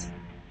dodge it.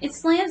 It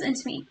slams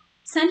into me,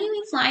 sending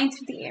me flying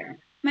through the air.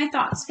 My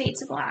thoughts fade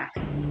to black.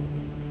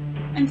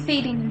 I'm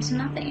fading into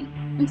nothing.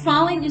 I'm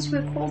falling into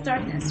a cold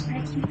darkness where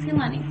I can't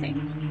feel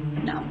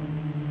anything.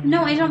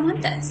 No, I don't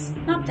want this.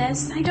 Not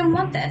this. I don't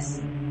want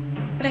this.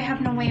 But I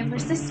have no way of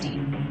resisting.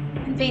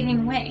 I'm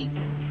fading away.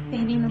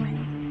 Fading away.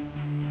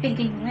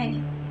 Fading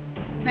away.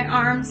 My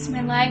arms,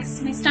 my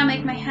legs, my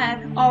stomach, my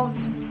head, all of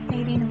them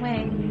fading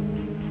away.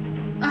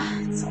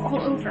 It's all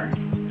over.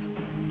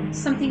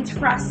 Something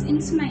thrusts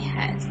into my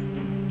head.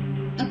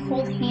 A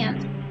cold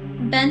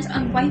hand, bent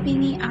on wiping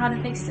me out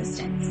of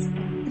existence.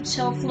 The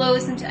chill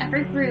flows into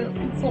every groove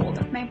and fold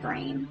of my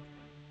brain.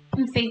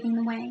 I'm fading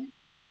away.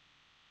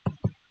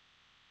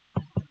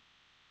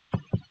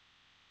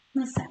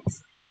 Lisette.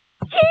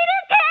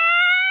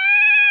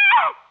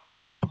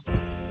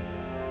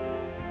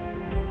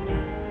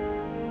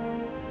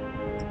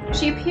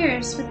 She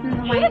appears within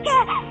the light.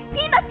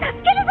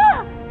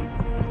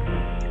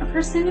 A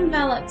person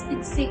enveloped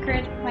in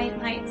sacred white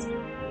light.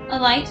 A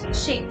light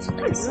shaped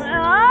like a sword.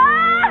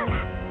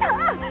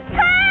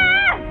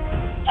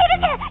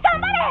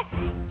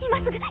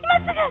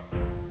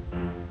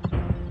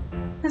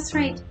 That's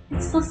right,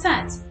 it's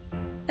Lisette.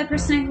 The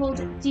person I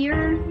hold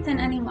dearer than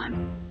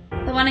anyone.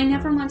 The one I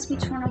never want to be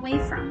torn away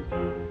from.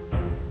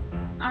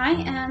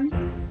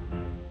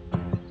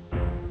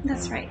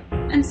 That's right,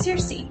 I'm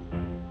Circe.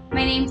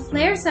 My name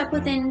flares up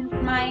within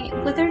my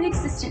withered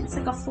existence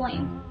like a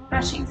flame,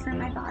 rushing through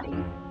my body.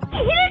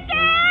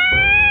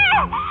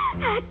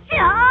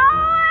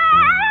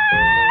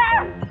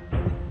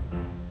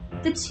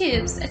 The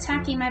tubes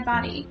attacking my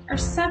body are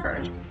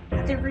severed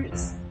at their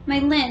roots. My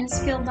limbs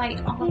feel light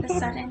all of a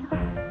sudden.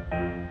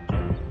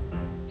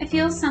 I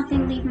feel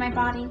something leave my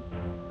body.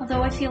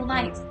 Although I feel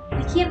light,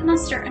 I can't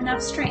muster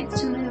enough strength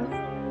to move.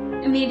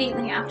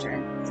 Immediately after,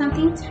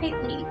 something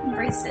tightly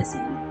embraces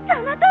me.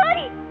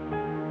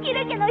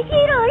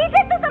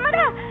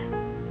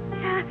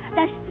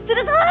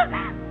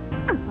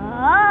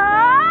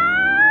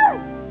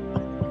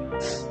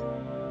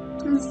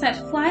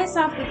 Lisette flies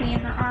off with me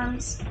in her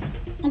arms.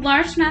 A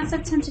large mass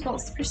of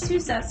tentacles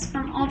pursues us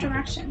from all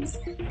directions,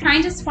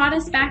 trying to swat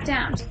us back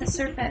down to the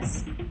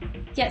surface.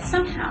 Yet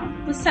somehow,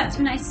 Lisette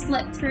and I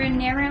slip through a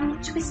narrow,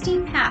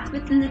 twisting path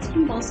within the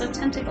tangles of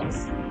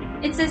tentacles.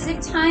 It's as if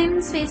time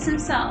and space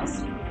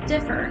themselves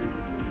defer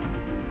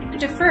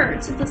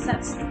to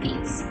Lisette's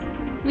feats.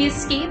 We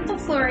escape the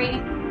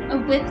flurry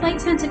of whip-like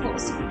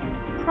tentacles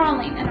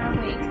crawling in our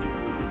wake.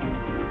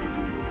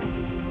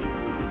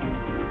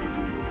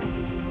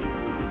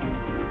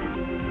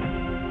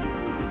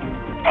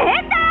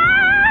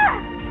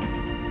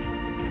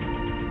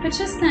 But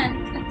just then,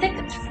 a thick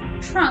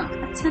trunk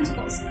of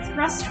tentacles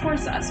thrust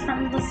towards us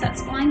from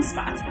Lisette's blind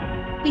spot.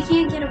 We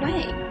can't get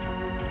away.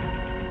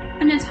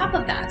 And on top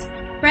of that,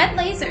 red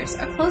lasers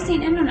are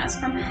closing in on us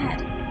from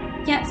ahead.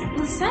 Yet,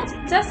 Lisette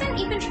doesn't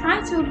even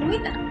try to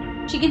avoid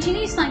them. She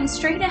continues flying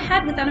straight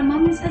ahead without a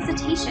moment's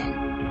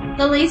hesitation.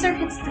 The laser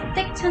hits the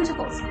thick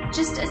tentacles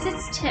just as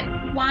its tip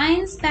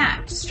winds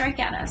back to strike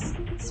at us.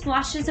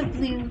 Splashes of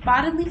blue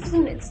bodily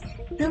fluids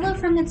billow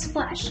from its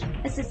flesh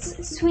as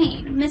its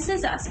swing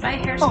misses us by a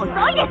hair's breadth.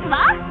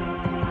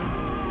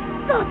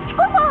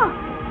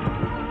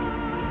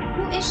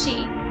 Who is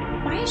she?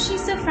 Why is she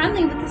so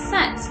friendly with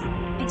Lisette?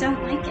 I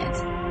don't like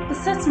it.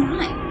 Lisette's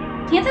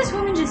mine. Can't this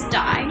woman just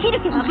die?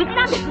 Oh my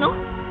gosh.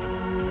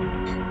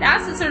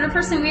 That's the sort of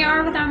person we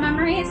are without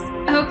memories?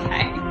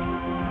 Okay.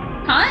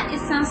 Huh? It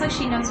sounds like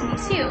she knows me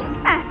too.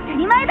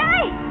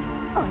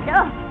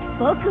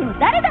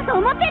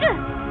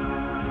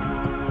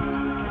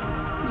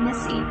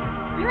 Missy,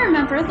 I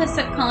remember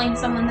Lisette calling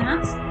someone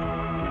that.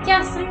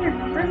 Yes, I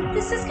remember.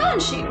 This is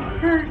Ganshu.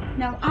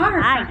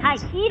 Our friend.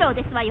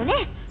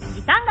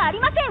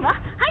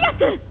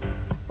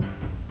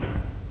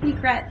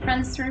 Regret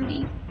runs through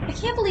me. I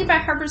can't believe I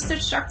harbor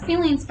such dark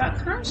feelings about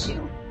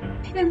Ganshu.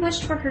 I even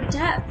wished for her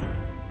death.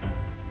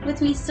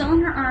 With me still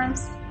in her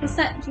arms,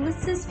 Lisette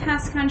blitzes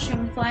past Ganshu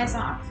and flies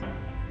off.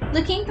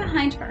 Looking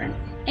behind her,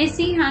 I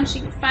see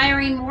Ganshu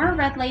firing more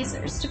red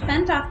lasers to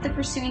fend off the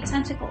pursuing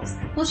tentacles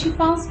while she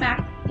falls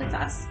back with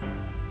us.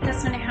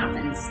 That's when it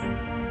happens.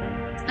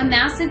 A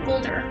massive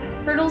boulder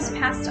hurtles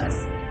past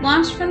us,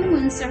 launched from the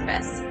moon's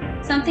surface.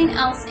 Something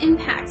else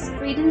impacts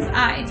Gaiden's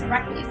eye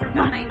directly from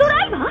behind.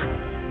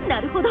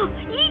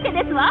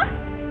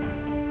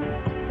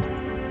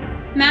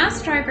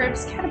 Mass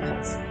Drygrove's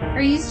catapults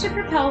are used to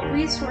propel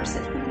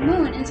resources from the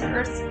moon into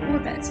Earth's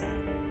orbit.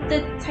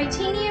 The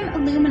titanium,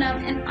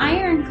 aluminum, and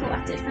iron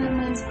collected from the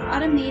moon's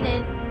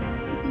automated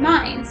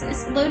mines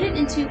is loaded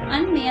into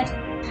unmanned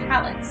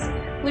pallets,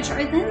 which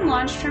are then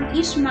launched from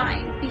each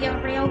mine via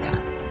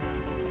railgun.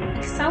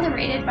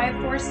 Accelerated by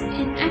a force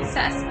in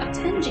excess of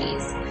 10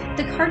 Gs,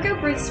 the cargo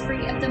breaks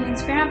free of the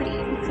moon's gravity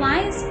and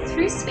flies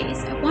through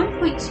space at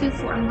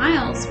 1.24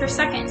 miles per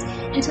second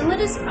until it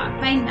is caught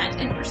by a net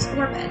in Earth's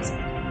orbit.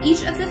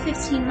 Each of the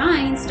 15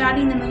 mines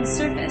dotting the moon's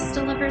surface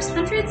delivers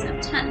hundreds of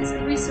tons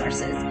of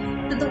resources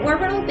to the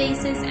orbital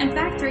bases and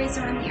factories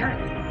around the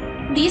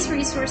Earth. These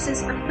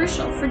resources are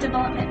crucial for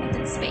development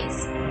within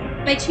space.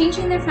 By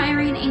changing their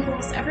firing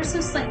angles ever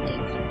so slightly,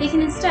 they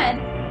can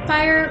instead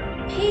fire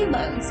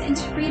payloads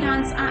into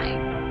Redon's eye.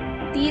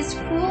 These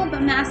cruel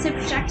but massive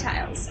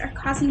projectiles are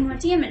causing more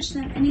damage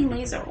than any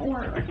laser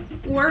or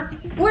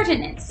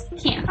ordnance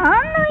can.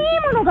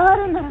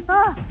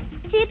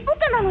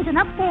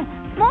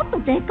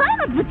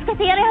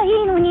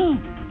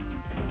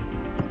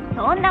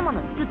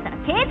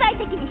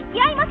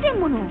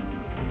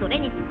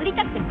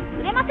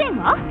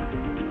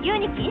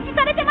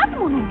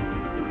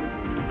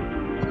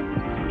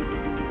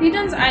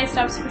 Redon's eye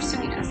stops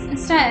pursuing us,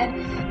 instead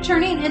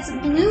turning its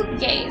blue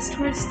gaze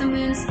towards the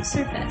moon's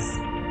surface.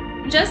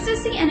 Just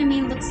as the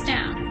enemy looks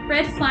down,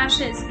 red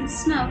flashes and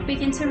smoke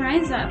begin to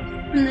rise up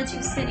from the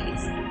two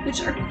cities,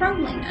 which are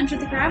crumbling under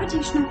the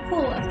gravitational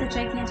pull of the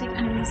gigantic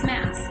enemy's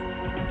mass.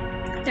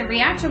 The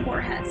reactor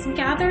warheads,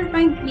 gathered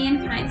by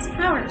mankind's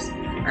powers,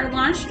 are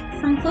launched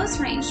from close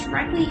range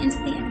directly into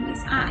the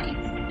enemy's eye.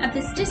 At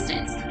this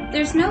distance,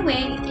 there's no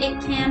way it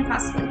can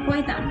possibly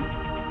avoid them.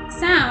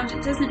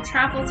 Sound doesn't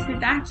travel through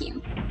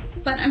vacuum,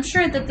 but I'm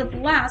sure that the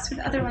blast would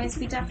otherwise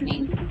be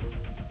deafening.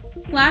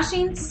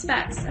 Flashing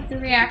specks of the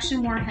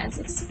reaction warheads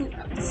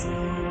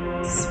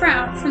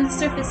sprout from the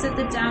surface of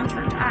the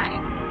downturned eye.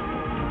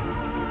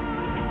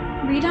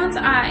 Redon's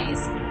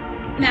eyes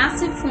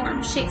massive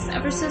form shakes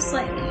ever so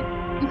slightly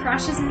and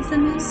crashes into the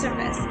moon's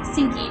surface,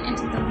 sinking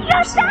into the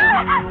lunar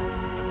surface.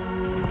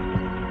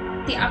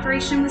 The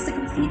operation was a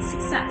complete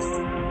success.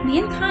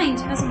 Mankind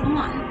has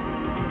won.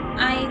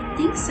 I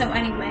think so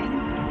anyway.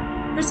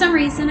 For some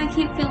reason, I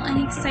can't feel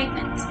any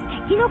excitement.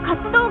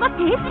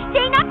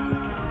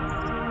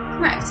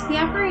 Correct, the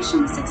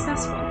operation was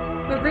successful,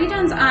 but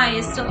Radon's eye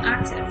is still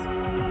active.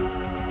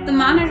 The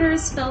monitor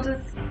is filled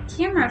with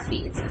camera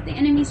feeds of the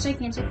enemy's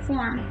gigantic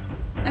form.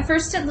 At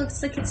first it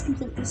looks like it's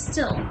completely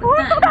still, but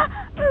then...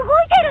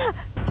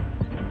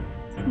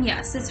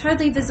 Yes, it's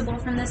hardly visible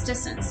from this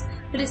distance,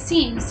 but it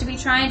seems to be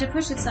trying to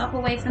push itself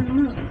away from the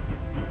moon.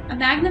 A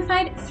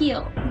magnified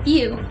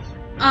view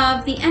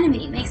of the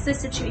enemy makes the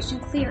situation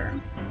clearer.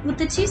 With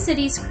the two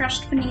cities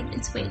crushed beneath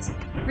its weight,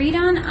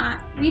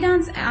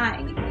 Radon's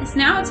eye is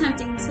now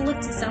attempting to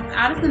lift itself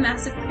out of the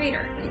massive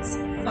crater its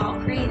fall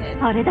created.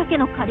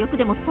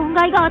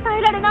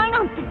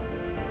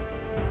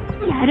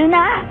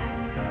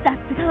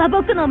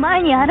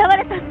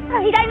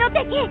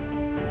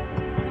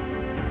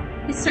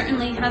 It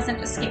certainly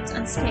hasn't escaped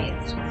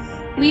unscathed.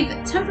 We've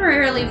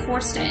temporarily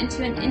forced it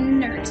into an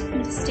inert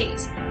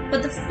state,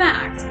 but the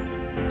fact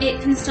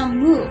it can still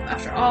move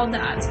after all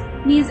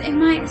that means it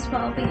might as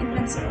well be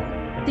invincible.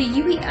 The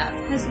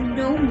UEF has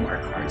no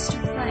more cards to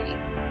play.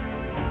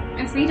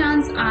 If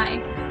Radon's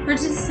eye were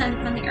to descend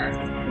upon the Earth,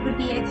 it would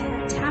be a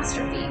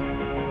catastrophe.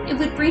 It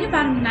would bring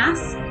about a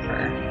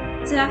massacre,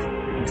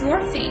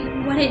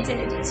 dwarfing what it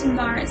did to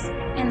Mars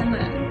and the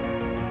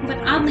Moon. But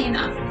oddly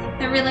enough,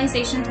 that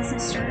realization doesn't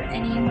stir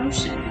any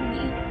emotion in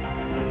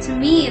me. To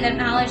me, that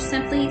knowledge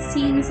simply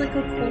seems like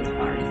a cold,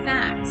 hard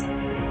fact.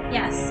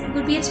 Yes, it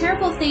would be a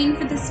terrible thing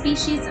for the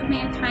species of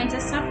mankind to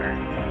suffer,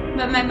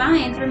 but my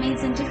mind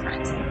remains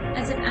indifferent,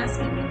 as if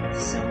asking,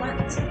 so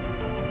what?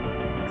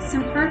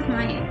 Some part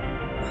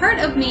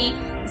of me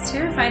is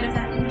terrified of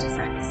that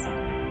indifference.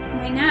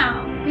 Right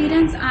now,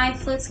 Radon's eye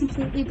floats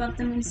completely above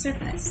the moon's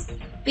surface,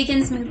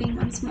 begins moving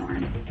once more.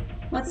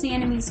 What's the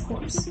enemy's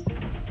course?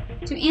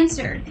 To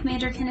answer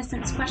Commander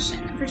Kinnison's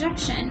question, a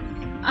projection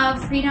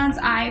of Radon's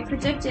eye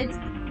predicted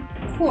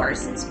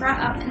course is brought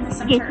up in the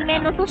center.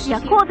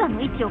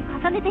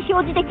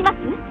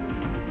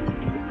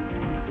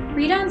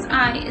 Radon's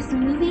eye is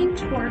moving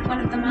toward one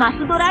of the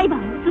mines.